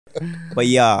But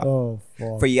yeah,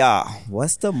 fuck. for y'all,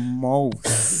 what's the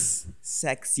most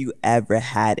sex you ever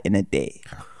had in a day?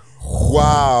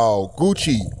 Wow,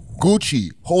 Gucci.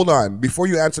 Hold on. Before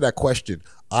you answer that question,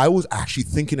 I was actually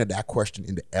thinking of that question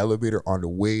in the elevator on the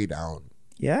way down.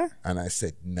 Yeah? And I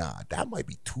said, nah, that might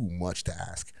be too much to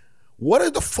ask. What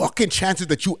are the fucking chances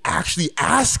that you actually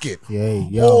ask it? Yeah,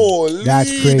 yo, holy,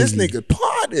 that's crazy. This nigga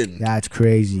pardon. That's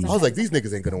crazy. I was like, these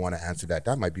niggas ain't gonna want to answer that.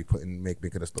 That might be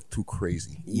making us look too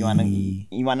crazy. You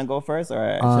wanna go first,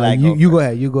 or should I go? You go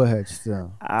ahead. You go ahead.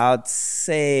 Still, I'd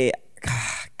say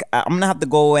I'm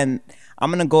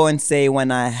gonna go and say when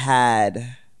I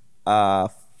had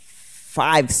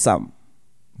five some.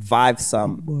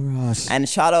 And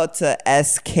shout out to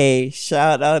SK,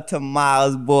 shout out to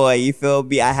Miles boy, you feel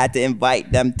me? I had to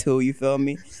invite them too, you feel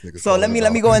me? So let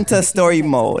me go into story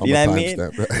mode. You know what I mean?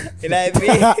 You know what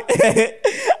I mean?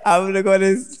 I'm gonna go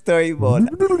to story mode.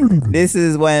 This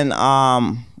is when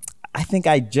I think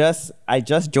I just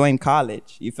joined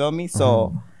college. You feel me?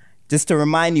 So just to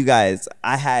remind you guys,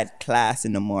 I had class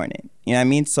in the morning. You know what I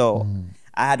mean? So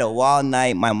I had a wild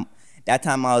night. That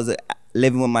time I was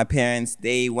living with my parents.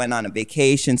 They went on a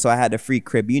vacation, so I had a free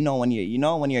crib. You know when you're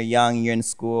young, you're in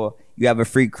school, you have a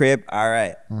free crib. All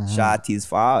right, shawty's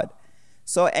forward.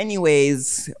 So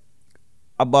anyways,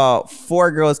 about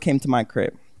 4 girls came to my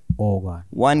crib. Oh God.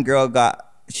 One girl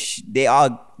they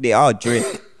all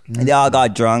drink. They all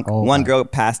got drunk. One girl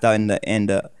passed out in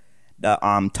the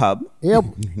tub. Yep.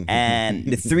 And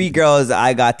the 3 girls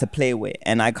I got to play with,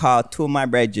 and I called 2 of my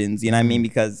brethrens, you know what I mean,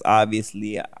 because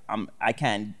obviously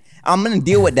I'm gonna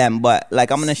deal with them, but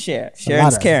like I'm gonna share.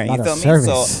 Sharing's caring. You feel me?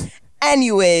 So,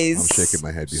 anyways, I'm shaking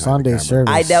my head behind Sunday the camera.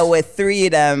 service. I dealt with 3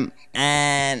 of them,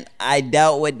 and I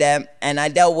dealt with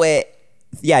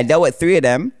 3 of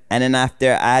them, and then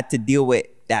after I had to deal with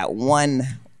that one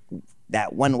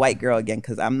white girl again,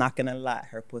 because I'm not gonna lie,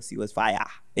 her pussy was fire.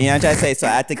 You know what I'm trying to say? So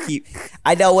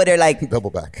I dealt with her like double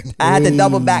back. I had to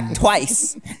double back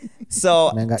twice.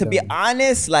 So to be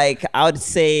honest, like I would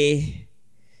say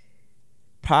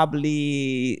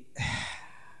probably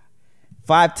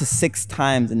 5 to 6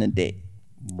 times in a day.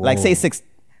 Whoa. Like say 6.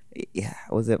 Yeah,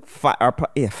 was it 5? Or,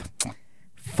 yeah,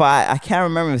 5. I can't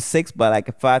remember 6, but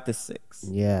like 5 to 6.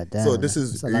 Yeah, damn. So this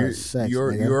is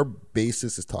your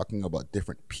basis is talking about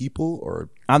different people, or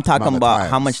I'm talking about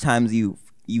how much times you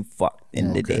fucked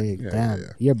in the day. Damn,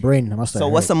 your brain must have. So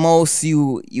what's the most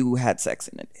you had sex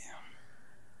in a day?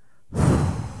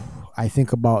 I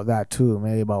think about that too.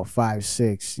 Maybe about 5,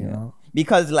 6. You know.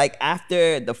 Because like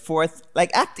after the 4th,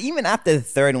 like even after the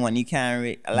 3rd one, you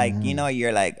can't like you know,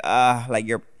 you're like like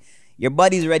your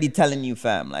buddy's already telling you,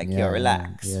 fam, like yo,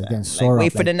 relax, like,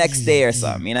 wait for the next day or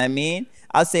something. You know what I mean?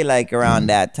 I'll say like around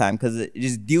that time, because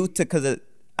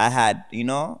I had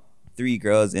 3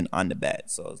 girls on the bed,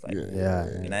 so it's like you know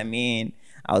what I mean.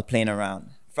 I was playing around.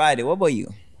 Friday, what about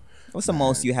you? What's the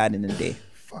most you had in a day?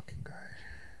 Fucking guy.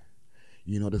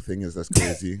 You know the thing is, that's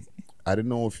crazy. I didn't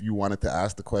know if you wanted to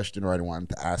ask the question or I wanted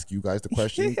to ask you guys the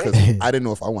question, because I didn't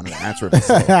know if I wanted to answer it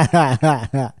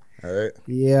myself. All right?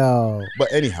 Yo.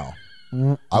 But anyhow,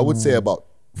 I would say about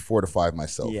 4 to 5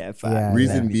 myself. Yeah, 5.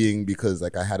 Reason being because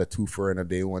like I had a 2-fer in a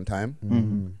day one time.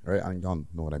 Right? I don't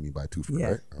know what I mean by 2-fer,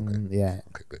 right? Okay. Yeah.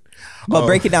 Okay, good. But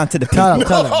break it down to the people.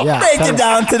 Tell them, yeah, break it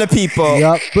down to the people.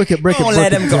 Yep. Break it. Don't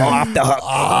let them go off the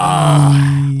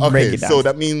hook. Okay, so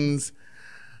that means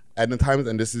at the times,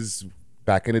 and this is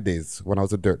back in the days when I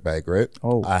was a dirtbag, right?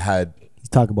 I had. He's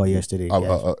talking about yesterday.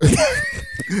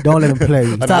 Don't let him play.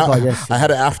 He's talking about yesterday. I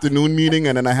had an afternoon meeting,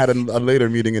 and then I had a later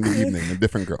meeting in the evening, a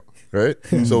different girl, right?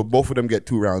 So both of them get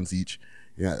 2 rounds each.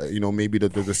 Yeah, maybe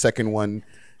the second one,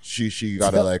 she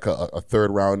got a 3rd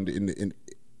round in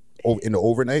the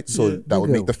overnight, so that would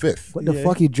make the 5th. What the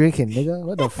fuck you drinking, nigga?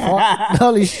 What the fuck?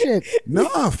 Holy shit.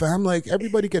 Nah, fam, like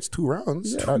everybody gets 2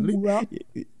 rounds.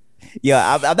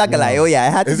 Yeah, I'm not gonna lie. Oh yeah, I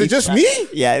had to. Is it just me?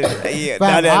 Yeah.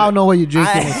 Fam, I don't know what you're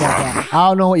drinking. I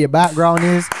don't know what your background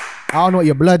is. I don't know what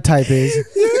your blood type is.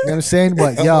 You know what I'm saying?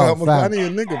 But yo, I'm a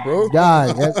Ghanaian nigga, bro.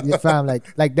 Yeah, fam,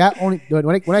 like that only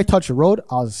when I touch the road,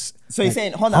 I was. So you're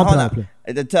saying, hold on.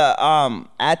 To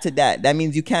add to that, that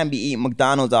means you can't be eating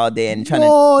McDonald's all day and trying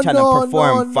to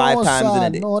perform 5 times in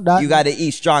a day. You got to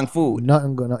eat strong food.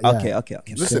 Nothing good. Okay.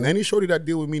 Listen, any shorty that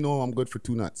deal with me know I'm good for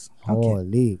 2 nuts.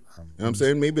 Holy. You know what I'm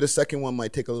saying? Maybe the second one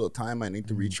might take a little time. I need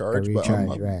to recharge. But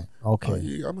right. Okay.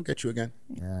 I'm gonna get you again.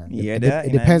 Yeah.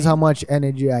 It depends how much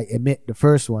energy I emit the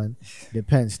first one.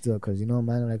 Depends still, because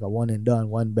man, like a one and done,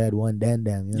 one bed, one damn.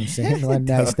 You know what I'm saying? One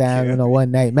night stand,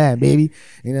 one night man, baby.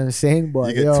 You know what I'm saying?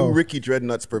 But you get 2 Ricky dread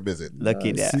nuts per visit. Look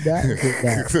at that. See that? Look at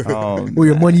that. Oh, Or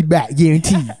your money back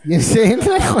guarantee. You know what I'm saying?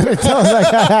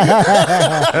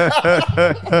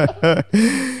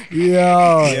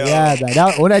 Yeah, man.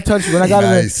 When I got when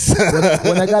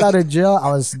I got out of jail,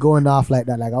 I was going off like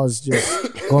that. Like I was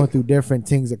just going through different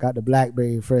things. I got the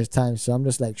BlackBerry first time, so I'm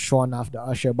just like showing off the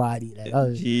Usher body. Like I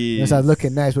was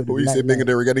looking nice with the you said nigga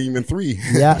they were getting even 3.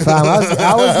 Yeah, fam. I was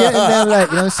getting them like,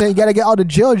 you know what I'm saying? You gotta get all the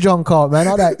jail junk out, man.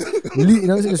 All that, you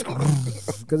know what I'm saying?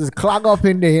 Because it's clog up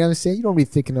in there, you know what I'm saying? You don't be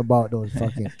thinking about those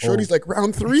fucking. Shorty's like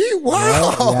round 3?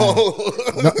 Wow.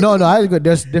 Yeah. No,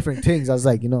 there's different things. I was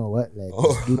like, you know what? Like,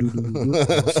 do. You know what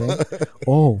I'm saying?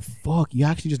 Oh, fuck. You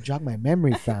actually just jogged my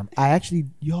memory, fam. I actually,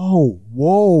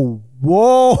 whoa.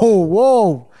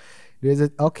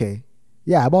 Okay.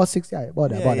 Yeah, about 6,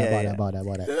 about that.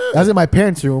 That was in my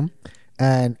parents' room.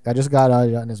 And I just got out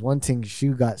and there's one thing she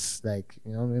got like,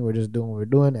 you know what I mean? We're just doing what we're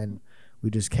doing and we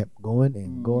just kept going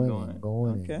and going.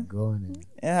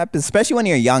 It happens, especially when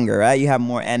you're younger, right? You have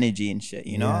more energy and shit,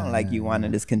 you know? Like you want to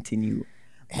just continue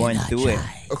going through it.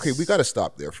 Okay, we got to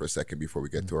stop there for a second before we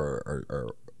get to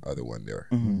our other one there.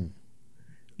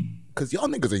 Because y'all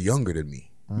niggas are younger than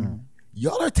me.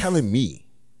 Y'all are telling me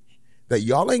that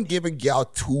y'all ain't giving y'all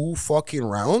 2 fucking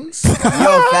rounds? Yo,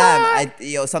 fam,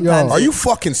 sometimes. Are you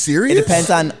fucking serious? It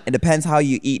depends how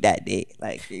you eat that day.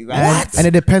 Like, what? And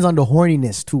it depends on the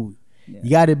horniness too. Yeah. You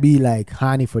gotta be like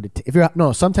honey for the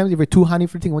sometimes if you're too honey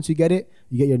for the thing, once you get it,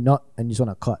 you get your nut and you just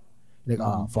wanna cut. Like,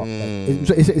 oh fuck. Like,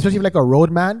 especially if like a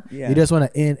road man, you just wanna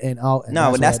in and out. And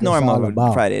no, but that's normal,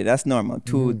 Friday. That's normal.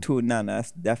 Two,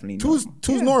 that's definitely normal.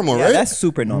 Two's normal, right? That's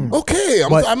super normal. Okay,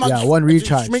 I'm one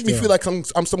recharge. Just make me feel like I'm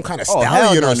some kind of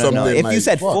stallion or something. No. If like, you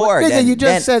said fuck. 4, then you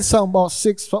just said something about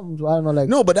 6 something. I don't know, like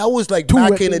no, but that was like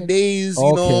back in the days.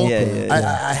 You know,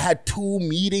 I had 2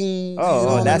 meetings. Oh, you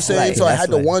know that's what I'm saying? light. So I had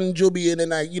the one jubby, and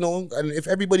then and if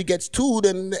everybody gets 2,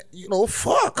 then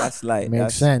fuck. That's light.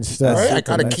 Makes sense. Right? I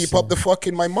gotta keep up the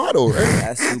fucking my motto. Right?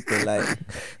 That's super light.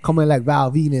 Coming like Val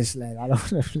Venus, like I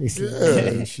don't know.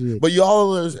 Shit. But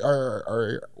y'all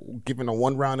are giving a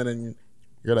 1 round and then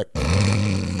you're like.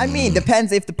 I mean,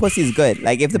 depends if the pussy's good.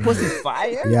 Like if the pussy's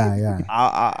fire,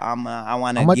 I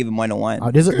want to give it more than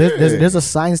 1. There's a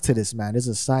science to this, man. There's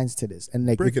a science to this, and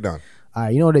like break it down.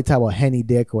 You know they talk about henny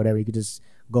dick or whatever. You could just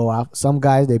go off. Some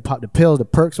guys they pop the pills, the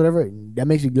perks, whatever. That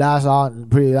makes you last out a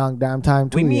pretty long damn time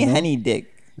too. We mean henny dick.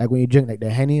 Like when you drink like the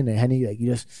henny, like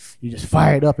you just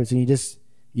fire it up, and so you just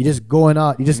going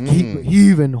out, you just keep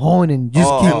heaving, honing,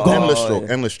 just keep going.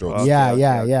 Endless stroke. Okay,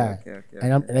 yeah.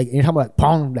 And I'm like you're talking about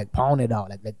pound it out,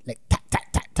 like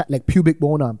tap, like pubic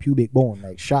bone on pubic bone,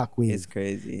 like shockwave. It's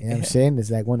crazy. You know what I'm saying?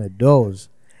 It's like one of those.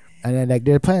 And then like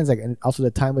their plans, like, and also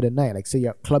the time of the night. Like say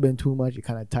you're clubbing too much, you're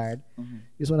kind of tired. You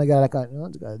just want to get like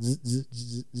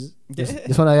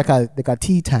just want like a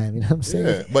tea time. You know what I'm saying?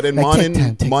 Yeah, but in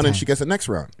like morning she gets the next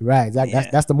round. Right, exactly.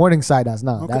 That's the morning side. That's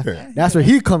not. Okay. That's where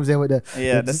he comes in with the.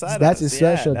 The side. That's his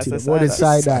specialty. The morning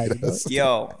side eye.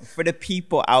 Yo, for the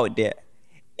people out there,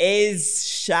 is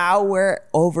shower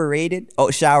overrated?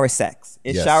 Oh, shower sex.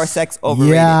 Is shower sex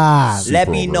overrated? Yeah. Let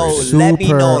me know. Let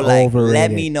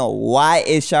me know. Why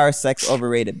is shower sex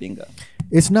overrated, Bingo?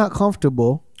 It's not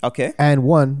comfortable. Okay. And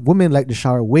women like the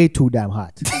shower way too damn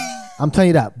hot. I'm telling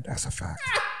you that. That's a fact.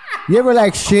 You ever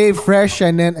like shave fresh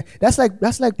and then that's like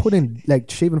putting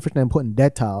like shaving fresh and then putting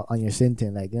Dettol on your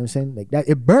sintin, like you know what I'm saying? Like that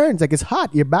it burns, like it's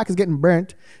hot. Your back is getting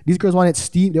burnt. These girls want it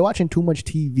steam. They're watching too much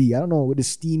TV. I don't know, with the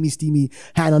steamy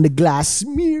hand on the glass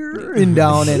smearing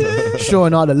down and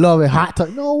showing all the love and hot tub.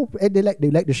 No, they like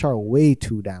the shower way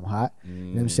too damn hot. You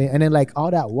know what I'm saying? And then like all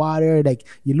that water, like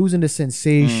you're losing the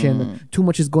sensation. Too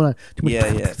much is going on. Too much, yeah.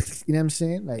 You know what I'm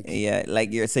saying? Like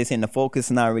like you're saying the focus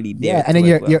is not really there. Yeah, and then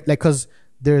you're like because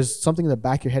there's something in the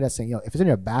back of your head that's saying, yo, if it's in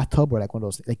your bathtub or like one of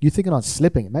those, like you're thinking on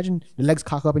slipping. Imagine your legs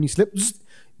cock up and you slip,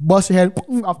 bust your head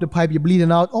off the pipe, you're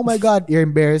bleeding out. Oh my God, you're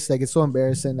embarrassed. Like it's so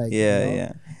embarrassing. Like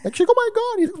like oh my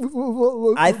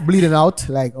God, he's bleeding out.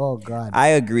 Like oh God. I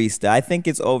agree, still. I think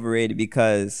it's overrated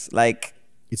because like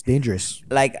it's dangerous.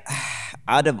 Like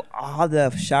out of all the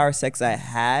shower sex I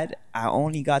had, I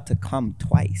only got to come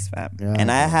twice, fam. Yeah.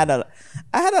 And I had a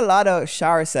lot of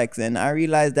shower sex, and I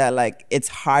realized that like it's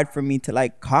hard for me to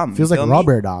like come. Feels like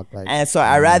rubber, dog. Like, and so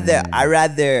I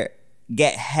rather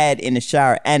get head in the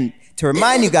shower. And to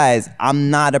remind you guys, I'm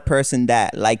not a person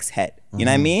that likes head. You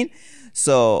know what I mean?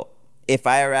 So if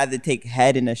I rather take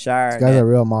head in the shower, this guy's a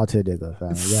real Malta nigga, fam.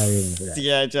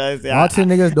 Malta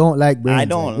niggas don't like brains. I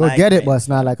don't like get it, brains. but it's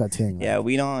not like a thing. Yeah,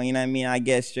 we don't. You know what I mean? I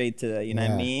get straight to you know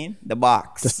what I mean? The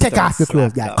box. Just take off your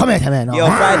clothes, guy. Come here, man. Yo,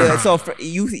 Friday. So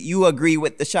you agree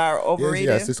with the shower overrated?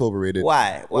 Yes, it's overrated.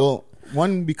 Why? Well,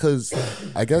 one because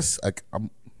I guess like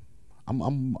I'm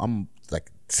I'm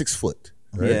like 6 foot,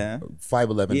 right? Yeah.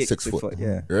 5'11", 6 foot,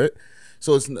 yeah. right?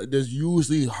 So there's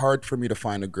usually hard for me to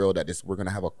find a girl that we're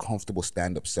gonna have a comfortable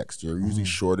stand-up sex. You're usually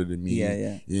shorter than me.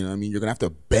 Yeah. You know what I mean? You're gonna have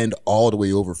to bend all the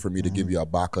way over for me to give you a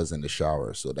booggz in the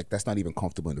shower. So like that's not even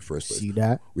comfortable in the first place. See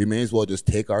that? We may as well just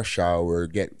take our shower,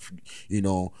 get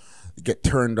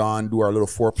turned on, do our little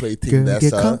foreplay thing. Girl,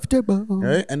 get comfortable,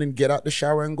 right? And then get out the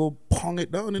shower and go pong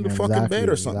it down in the fucking bed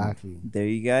or something. Exactly. There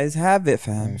you guys have it,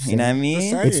 fam. You know what I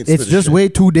mean? It's just way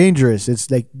too dangerous. It's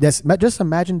like just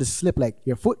imagine the slip, like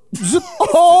your foot. Zip,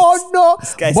 oh no!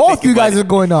 Both you guys are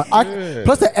going on.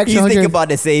 Plus the extra. He's thinking about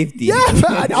the safety. Yeah,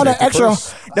 on the extra.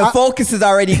 The focus is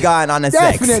already gone on the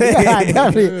sex.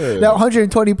 Definitely. That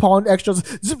 120-pound extra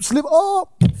zip slip. Oh,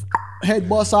 head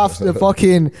bust off the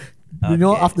fucking.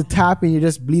 Off the tap and you're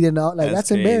just bleeding out. Like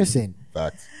that's embarrassing.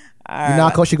 Fact. You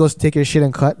knock out, she goes to take your shit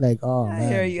and cut. Like, oh man. I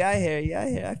hear you.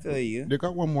 I feel you. They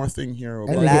got one more thing here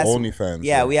about And the OnlyFans.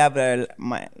 Yeah, we have the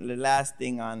last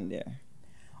thing on there.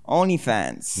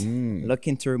 OnlyFans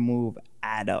looking to remove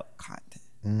adult content.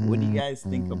 What do you guys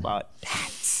think about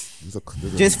that?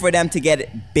 Just for them to get it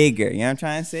bigger. You know what I'm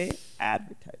trying to say?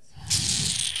 Advertise.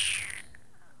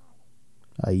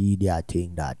 I eat that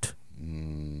thing that.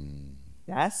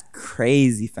 That's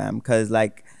crazy, fam. Because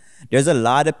like, there's a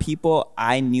lot of people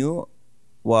I knew.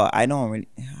 Well, I don't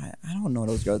know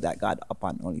those girls that got up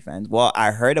on OnlyFans. Well,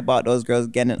 I heard about those girls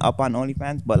getting up on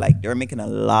OnlyFans, but like they're making a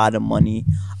lot of money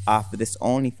off of this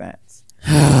OnlyFans,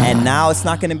 and now it's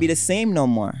not gonna be the same no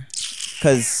more,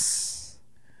 because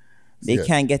they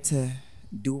can't get to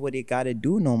do what they gotta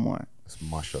do no more.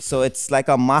 So it's like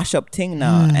a mash-up thing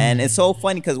now. And it's so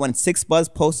funny because when Buzz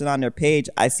posted on their page,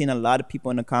 I seen a lot of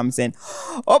people in the comments saying,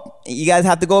 oh, you guys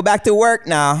have to go back to work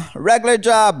now. Regular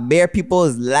job. Bare people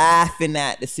is laughing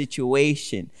at the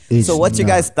situation. So what's your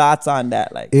guys' thoughts on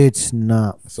that? Like, it's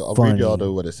not So I'll funny. read you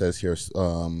all what it says here.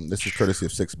 This is courtesy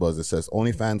of Buzz. It says,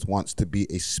 OnlyFans wants to be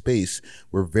a space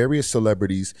where various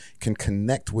celebrities can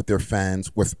connect with their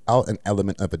fans without an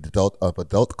element of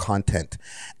adult content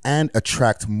and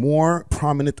attract more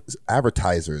prominent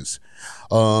advertisers.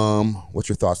 What's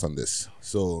your thoughts on this?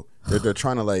 So they're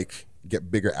trying to like get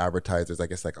bigger advertisers, I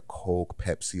guess like a Coke,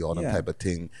 Pepsi, all that type of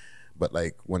thing. But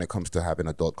like when it comes to having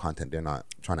adult content, they're not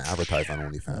trying to advertise on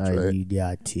OnlyFans, right? I eat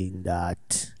that thing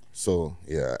that. So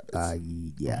yeah, I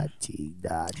eat that thing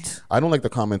that. I don't like the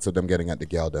comments of them getting at the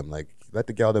gal them. Like, let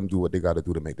the gal them do what they got to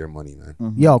do to make their money,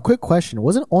 man. Yo, quick question: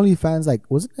 wasn't OnlyFans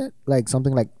wasn't it like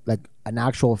something like an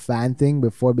actual fan thing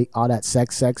before all that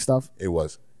sex stuff? It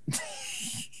was.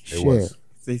 Shit. Was.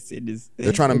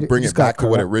 They're trying to bring it back to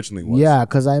what it originally was. Yeah,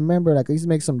 because I remember like I used to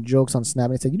make some jokes on Snap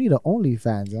and they said you need an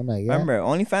OnlyFans. I'm like, yeah. Remember,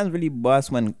 OnlyFans really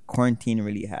bust when quarantine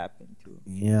really happened too.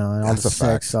 Yeah, and all That's the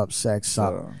a sex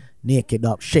up, naked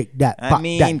up, shake that. I pop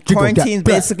mean, that, jiggle quarantine's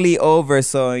that, basically over,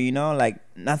 so you know, like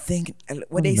nothing.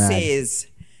 What they mad. say is,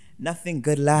 nothing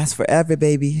good lasts forever,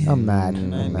 baby. I'm mad. You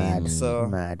know what I'm I mean? mad. So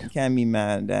I'm mad. you can't be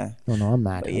mad at that. No, I'm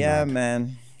mad. But I'm yeah, mad.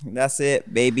 man, that's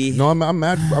it, baby. No, I'm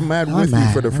mad. I'm mad with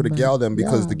you for the gal them,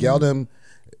 because Yeah, the gal them,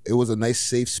 it was a nice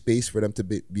safe space for them to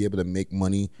be able to make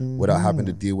money without having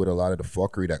to deal with a lot of the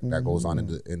fuckery that goes on in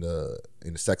the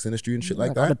sex industry and shit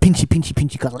like All the that.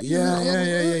 pinchy. Cause like, Yeah.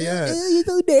 You're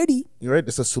so dirty. You're right.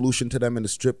 It's a solution to them in the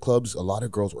strip clubs. A lot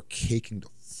of girls were caking the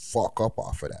fuck up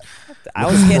off of that. I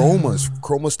was getting,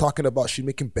 Chroma's talking about she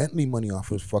making Bentley money off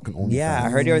of fucking OnlyFans. yeah, I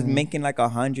heard they was making like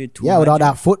 100, 200. Yeah, with all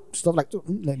that foot stuff like the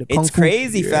kung It's fu.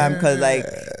 crazy, fam, because like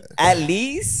at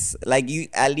least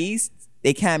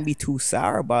they can't be too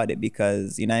sour about it,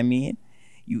 because you know what I mean.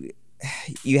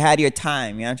 You had your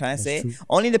time, you know what I'm trying to say?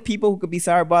 Only the people who could be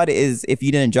sour about it is if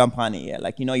you didn't jump on it yet.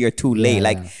 Like, you know, you're too late.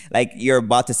 Like you're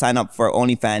about to sign up for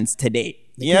OnlyFans today.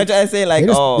 You know what I'm trying to say? Like,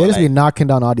 they just be knocking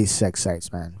down all these sex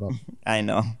sites, man. Well, I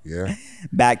know. Yeah.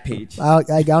 Back page. I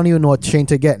don't even know what chain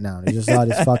to get now. They just all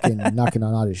this fucking knocking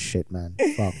on all this shit, man.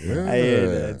 Fuck. Yeah. I hear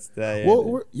that.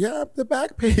 Well, the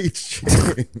back page.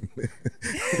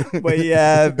 But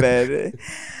yeah, man.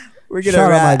 We're gonna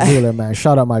Shout out my jeweler, man.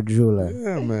 Shout out my jeweler.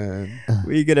 Yeah, man.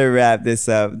 We're gonna wrap this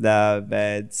up now,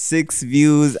 man. 6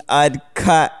 views,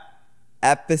 Uncut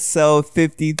Episode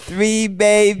 53,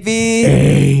 baby.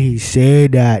 Hey, say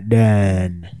that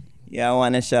then. Yeah, I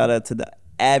want to shout out to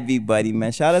everybody,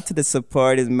 man. Shout out to the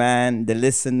supporters, man, the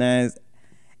listeners,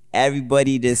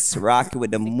 everybody just rocking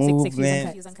with the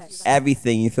movement,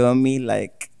 everything, you feel me?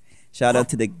 Like, shout out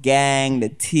to the gang, the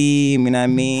team, you know what I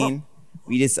mean?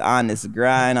 We just on this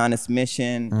grind, on this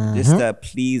mission, just to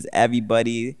please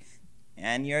everybody.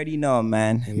 And you already know,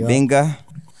 man. Yep. Binga.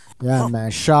 Yeah,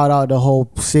 man. Shout out the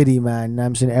whole city, man.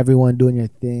 I'm saying everyone doing your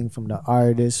thing, from the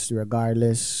artists,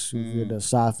 regardless. If you're the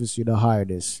softest, you're the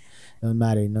hardest. Doesn't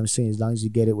matter, you know what I'm saying? As long as you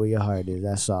get it where your heart is,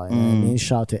 that's all. You know what I mean?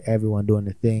 Shout out to everyone doing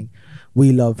the thing.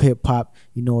 We love hip hop.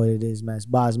 You know what it is, man. It's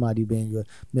Basmati being good,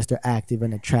 Mr. Active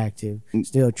and Attractive.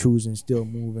 Still choosing, still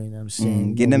moving, you know what I'm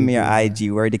saying? Give them your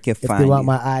IG, where they can If find they want you.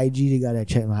 my IG, they gotta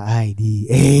check my ID.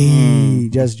 Hey,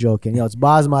 just joking. Yo, it's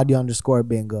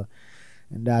Basmati_Bingo.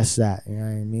 And that's that. You know what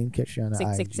I mean? Catch you on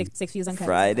the IG. Six views Uncut.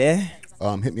 Friday.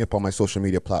 Hit me up on my social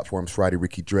media platforms, Friday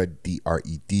Ricky Dred,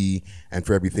 Dred. And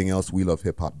for everything else, we love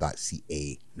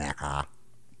hiphop.ca.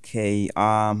 Okay,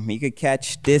 you could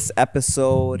catch this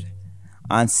episode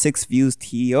on 6 Views TO.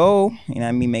 You know what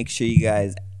I mean? Make sure you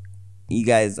guys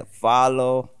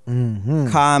follow,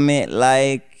 comment,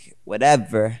 like,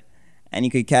 whatever. And you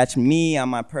could catch me on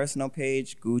my personal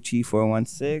page,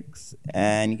 Gucci416.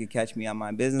 And you could catch me on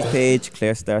my business page,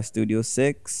 Clear Star Studio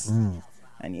 6.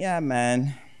 And yeah,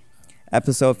 man.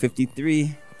 Episode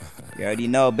 53. You already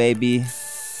know, baby. You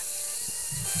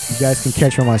guys can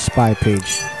catch me on my spy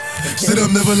page. Said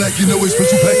I'm never like you know it's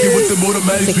special packet with the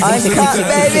automatic. Uncut,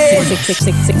 baby.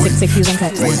 Six views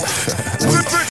Uncut.